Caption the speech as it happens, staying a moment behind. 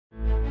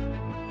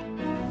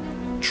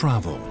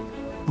Travel.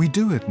 We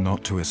do it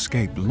not to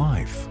escape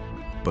life,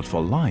 but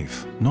for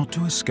life not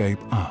to escape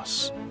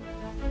us.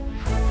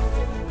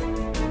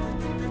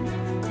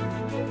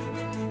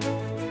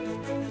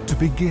 To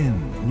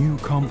begin new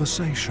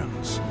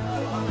conversations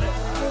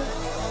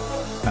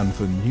and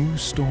for new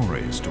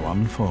stories to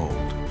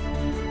unfold.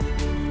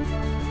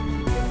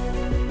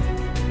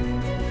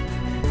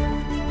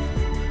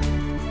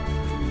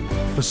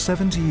 For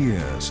 70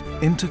 years,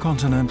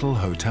 Intercontinental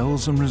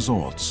Hotels and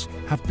Resorts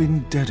have been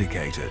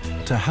dedicated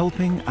to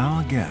helping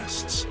our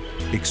guests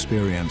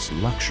experience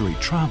luxury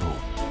travel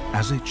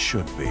as it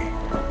should be.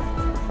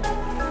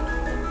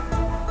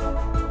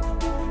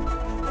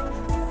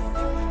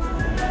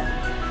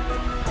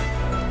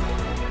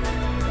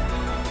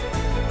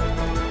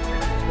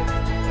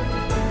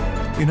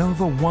 In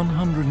over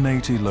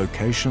 180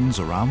 locations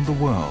around the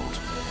world,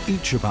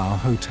 each of our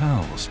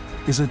hotels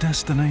is a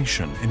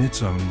destination in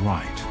its own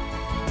right.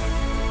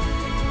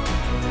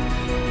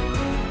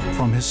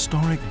 From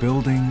historic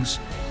buildings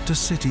to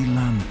city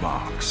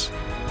landmarks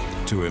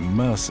to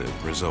immersive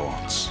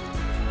resorts.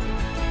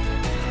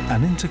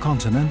 An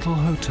Intercontinental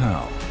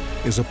Hotel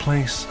is a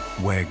place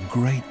where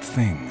great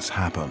things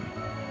happen.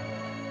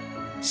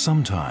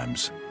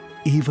 Sometimes,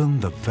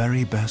 even the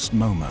very best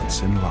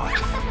moments in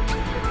life.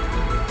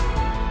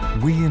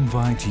 We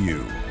invite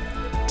you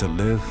to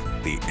live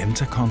the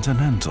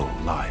Intercontinental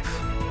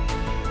life.